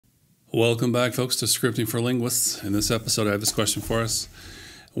Welcome back, folks, to Scripting for Linguists. In this episode, I have this question for us.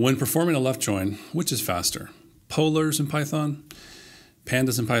 When performing a left join, which is faster? Polars in Python,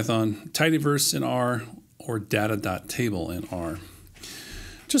 Pandas in Python, Tidyverse in R, or data.table in R?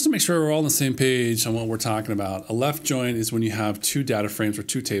 Just to make sure we're all on the same page on what we're talking about, a left join is when you have two data frames or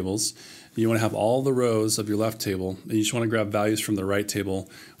two tables. You want to have all the rows of your left table, and you just want to grab values from the right table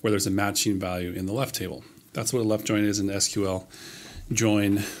where there's a matching value in the left table. That's what a left join is in SQL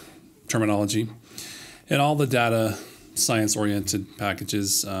join terminology. And all the data science-oriented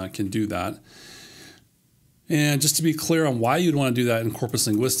packages can do that. And just to be clear on why you'd want to do that in corpus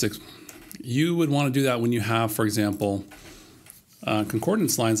linguistics, you would want to do that when you have, for example,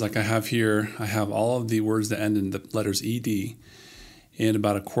 concordance lines like I have here. I have all of the words that end in the letters ED in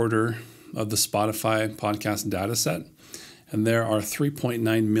about a quarter of the Spotify podcast data set. And there are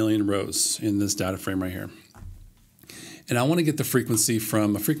 3.9 million rows in this data frame right here. And I want to get the frequency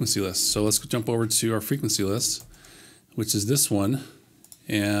from a frequency list. So let's jump over to our frequency list, which is this one.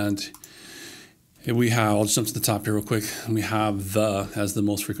 And we have, I'll just jump to the top here real quick. And we have the as the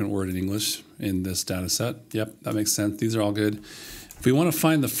most frequent word in English in this data set. Yep, that makes sense. These are all good. If we want to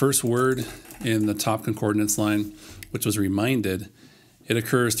find the first word in the top concordance line, which was reminded, it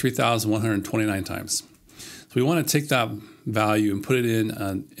occurs 3,129 times. So we want to take that value and put it in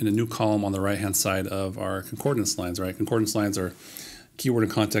a new column on the right-hand side of our concordance lines, right? Concordance lines are keyword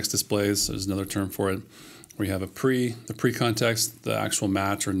and context displays. There's another term for it. We have the pre-context, the actual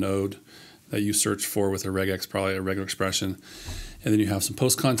match or node that you search for with a regex, probably a regular expression. And then you have some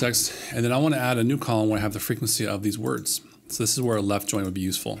post-context. And then I want to add a new column where I have the frequency of these words. So this is where a left join would be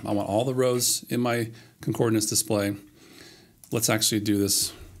useful. I want all the rows in my concordance display. Let's actually do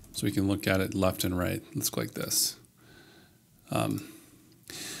this so we can look at it left and right. Let's go like this. So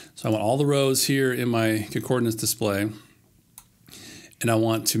I want all the rows here in my concordance display, and I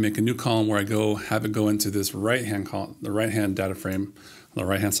want to make a new column where I have it go into this right-hand column, the right-hand data frame on the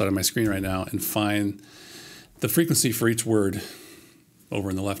right-hand side of my screen right now, and find the frequency for each word over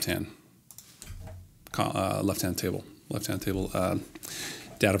in the left-hand table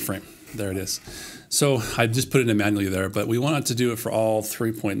data frame. There it is. So I just put it in manually there, but we wanted to do it for all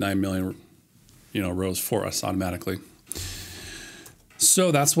 3.9 million, rows for us automatically.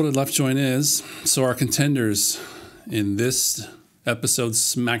 So that's what a left join is. So our contenders in this episode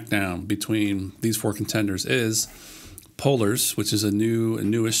smackdown between these four contenders is Polars, which is a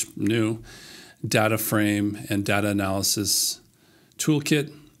new data frame and data analysis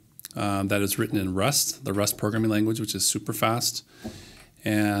toolkit that is written in Rust, the Rust programming language, which is super fast.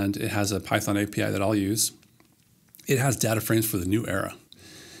 And it has a Python API that I'll use. It has data frames for the new era.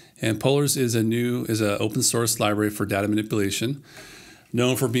 And Polars is an open source library for data manipulation,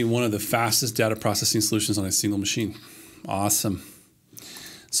 known for being one of the fastest data processing solutions on a single machine. Awesome.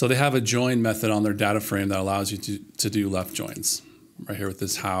 So they have a join method on their data frame that allows you to do left joins right here with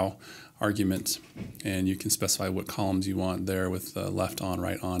this how argument. And you can specify what columns you want there with left on,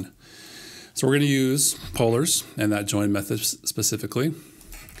 right on. So we're going to use Polars and that join method specifically.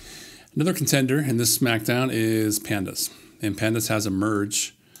 Another contender in this smackdown is Pandas. And Pandas has a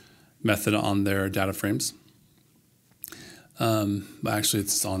merge method on their data frames. Actually,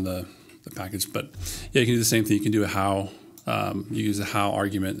 it's on the package. But yeah, you can do the same thing. You can do a how. You use a how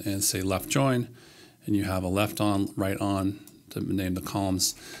argument and say left join. And you have a left on, right on to name the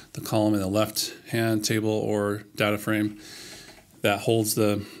columns. The column in the left-hand table or data frame that holds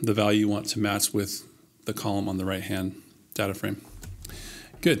the value you want to match with the column on the right-hand data frame.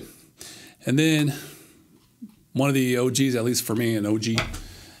 Good. And then one of the OGs, at least for me, an OG,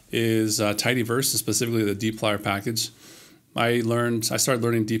 is Tidyverse, and specifically the dplyr package. I started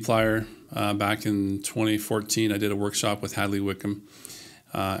learning dplyr back in 2014. I did a workshop with Hadley Wickham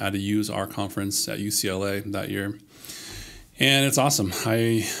at a Use R conference at UCLA that year. And it's awesome.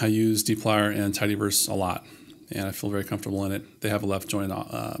 I use dplyr and Tidyverse a lot, and I feel very comfortable in it. They have a left join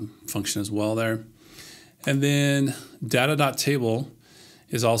function as well there. And then data.table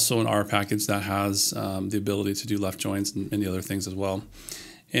is also an R package that has the ability to do left joins and many other things as well.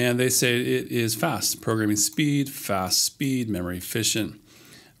 And they say it is fast, programming speed, fast speed, memory efficient,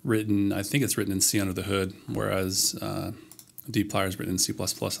 I think it's written in C under the hood, whereas dplyr is written in C++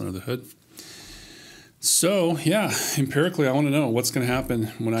 under the hood. So yeah, empirically, I want to know what's going to happen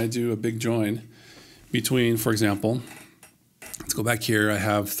when I do a big join between, for example, let's go back here. I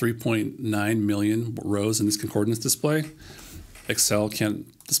have 3.9 million rows in this concordance display. Excel can't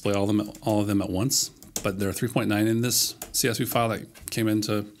display all of them at once, but there are 3.9 in this CSV file that came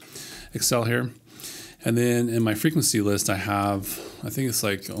into Excel here. And then in my frequency list, I think it's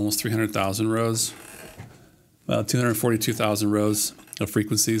like almost 300,000 rows, 242,000 rows of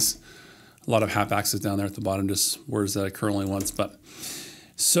frequencies A lot of half axes down there at the bottom, just words that occur only once. But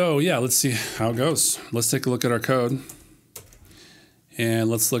so yeah, let's see how it goes. Let's take a look at our code, and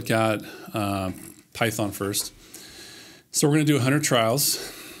let's look at Python first. So we're going to do 100 trials.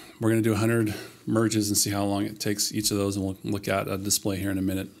 We're going to do 100 merges and see how long it takes each of those, and we'll look at a display here in a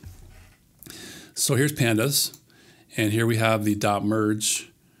minute. So here's Pandas, and here we have the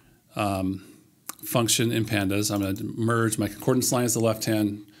 .merge function in Pandas. I'm going to merge. My concordance line is the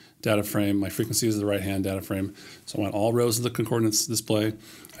left-hand data frame. My frequency is the right-hand data frame. So I want all rows of the concordance display.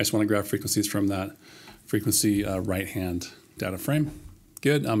 I just want to grab frequencies from that frequency right-hand data frame.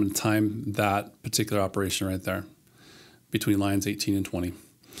 Good. I'm going to time that particular operation right there between lines 18 and 20.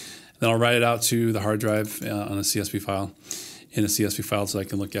 Then I'll write it out to the hard drive on a CSV file, in a CSV file, so I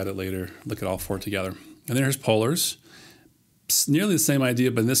can look at it later, look at all four together. And then here's polars. It's nearly the same idea,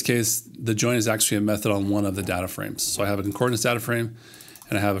 but in this case, the join is actually a method on one of the data frames. So I have a concordance data frame,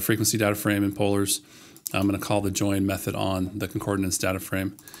 and I have a frequency data frame in polars. I'm going to call the join method on the concordance data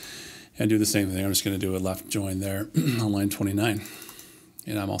frame and do the same thing. I'm just going to do a left join there on line 29.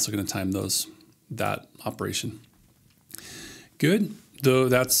 And I'm also going to time that operation. Good. Though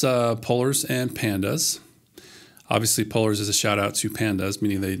that's polars and pandas. Obviously, polars is a shout out to pandas,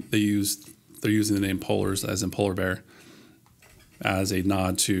 meaning they're using the name polars, as in polar bear, as a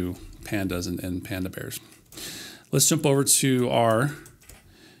nod to pandas and panda bears. Let's jump over to R.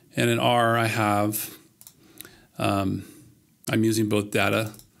 And in R, I have, I'm using both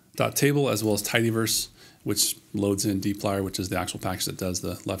data.table as well as Tidyverse, which loads in dplyr, which is the actual package that does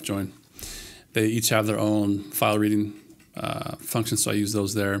the left join. They each have their own file reading functions, so I use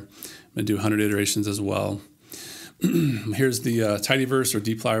those there. I'm going to do 100 iterations as well. Here's the Tidyverse or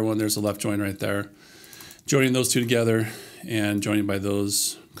dplyr one. There's a left join right there. Joining those two together and joining by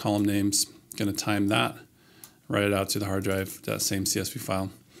those column names. Going to time that, write it out to the hard drive, that same CSV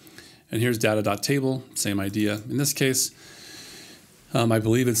file. And here's data.table, same idea. In this case, I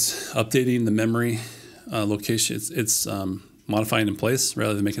believe it's updating the memory location. It's modifying in place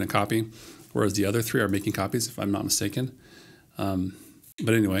rather than making a copy, whereas the other three are making copies, if I'm not mistaken.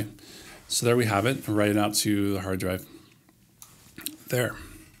 But anyway, so there we have it. I'll write it out to the hard drive there.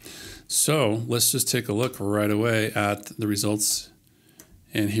 So let's just take a look right away at the results,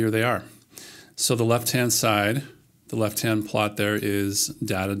 and here they are. So the left-hand side, the left-hand plot there is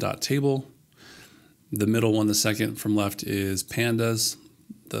data.table. The middle one, the second from left, is pandas.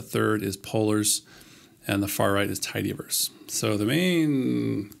 The third is polars, and the far right is Tidyverse. So the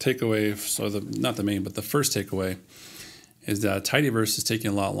main takeaway, not the main, but the first takeaway is that Tidyverse is taking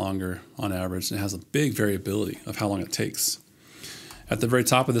a lot longer on average and has a big variability of how long it takes. At the very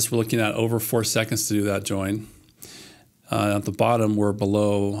top of this, we're looking at over 4 seconds to do that join. At the bottom, we're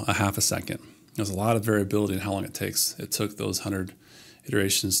below a half a second. There's a lot of variability in how long it takes. It took those 100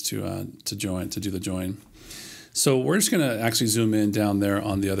 iterations to do the join. So we're just going to actually zoom in down there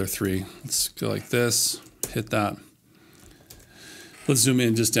on the other three. Let's go like this, hit that. Let's zoom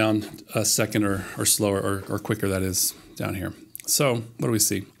in just down a second or slower or quicker, that is, down here. So what do we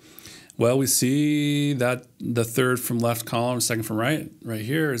see? Well, we see that the third from left column, second from right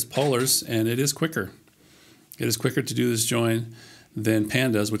here is polars, and it is quicker. It is quicker to do this join than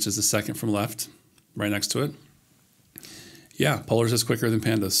pandas, which is the second from left, right next to it. Yeah, polars is quicker than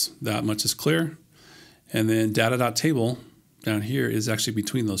pandas. That much is clear. And then data.table down here is actually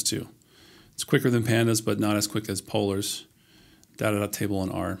between those two. It's quicker than pandas, but not as quick as polars. Data.table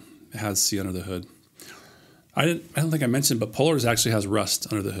and R. It has C under the hood. I don't think I mentioned, but polars actually has Rust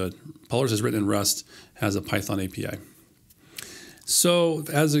under the hood. Polars is written in Rust, has a Python API. So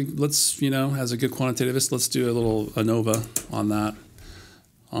as a good quantitativist, let's do a little ANOVA on that,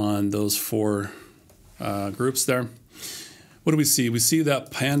 on those four groups there. What do we see? We see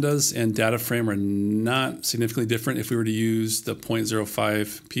that pandas and data frame are not significantly different if we were to use the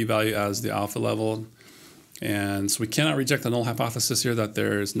 0.05 p-value as the alpha level. And so we cannot reject the null hypothesis here that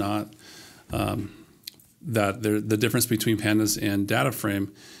there is not, the difference between pandas and data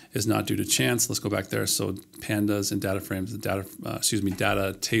frame is not due to chance. Let's go back there. So pandas and data frames, data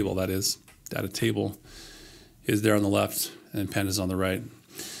table, that is, data table is there on the left and pandas on the right.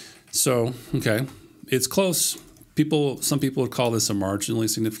 So, okay, it's close. Some people would call this a marginally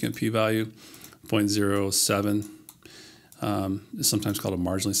significant p-value, 0.07. Is sometimes called a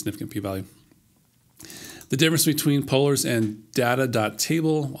marginally significant p-value. The difference between polars and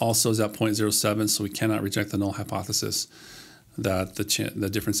data.table also is at 0.07, so we cannot reject the null hypothesis that the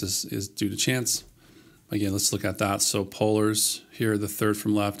difference is due to chance. Again, let's look at that. So polars here, the third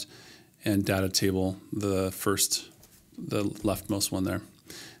from left, and data.table, the leftmost one there.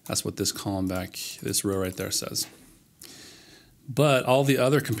 That's what this column back, this row right there says. But all the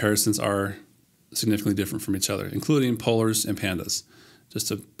other comparisons are significantly different from each other, including polars and pandas. Just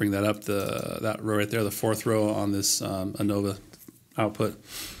to bring that up, that row right there, the fourth row on this ANOVA output,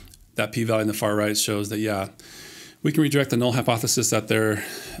 that p-value in the far right shows that, yeah, we can reject the null hypothesis that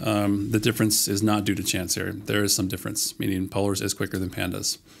the difference is not due to chance here. There is some difference, meaning polars is quicker than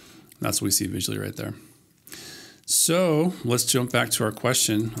pandas. That's what we see visually right there. So let's jump back to our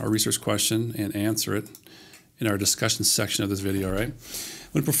question, our research question, and answer it in our discussion section of this video, right?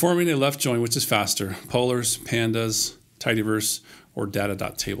 When performing a left join, which is faster, polars, pandas, Tidyverse, or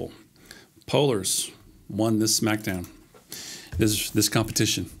data.table? Polars won this smackdown, this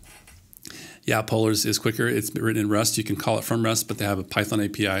competition. Yeah, polars is quicker. It's written in Rust. You can call it from Rust, but they have a Python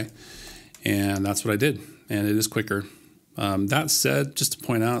API, and that's what I did, and it is quicker. That said, just to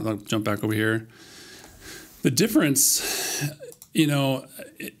point out, I'll jump back over here. The difference,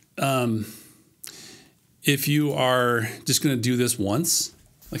 if you are just going to do this once,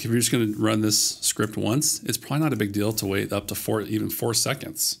 like if you're just going to run this script once, it's probably not a big deal to wait up to even 4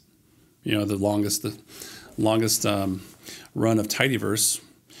 seconds. The longest run of Tidyverse,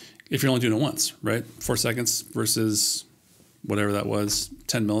 if you're only doing it once, right? 4 seconds versus whatever that was,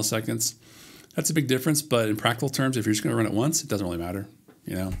 10 milliseconds. That's a big difference, but in practical terms, if you're just going to run it once, it doesn't really matter.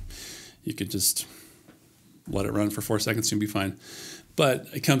 You could just let it run for 4 seconds and you'll be fine. But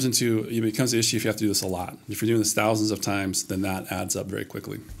it becomes an issue if you have to do this a lot. If you're doing this thousands of times, then that adds up very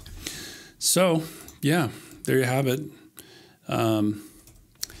quickly. So, yeah, there you have it.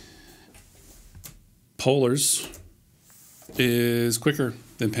 Polars is quicker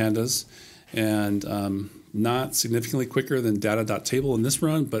than pandas and not significantly quicker than data.table in this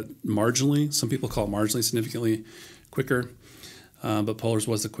run, but marginally. Some people call it marginally significantly quicker. But polars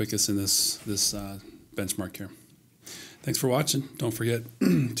was the quickest in this benchmark here. Thanks for watching. Don't forget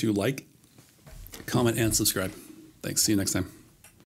to like, comment, and subscribe. Thanks. See you next time.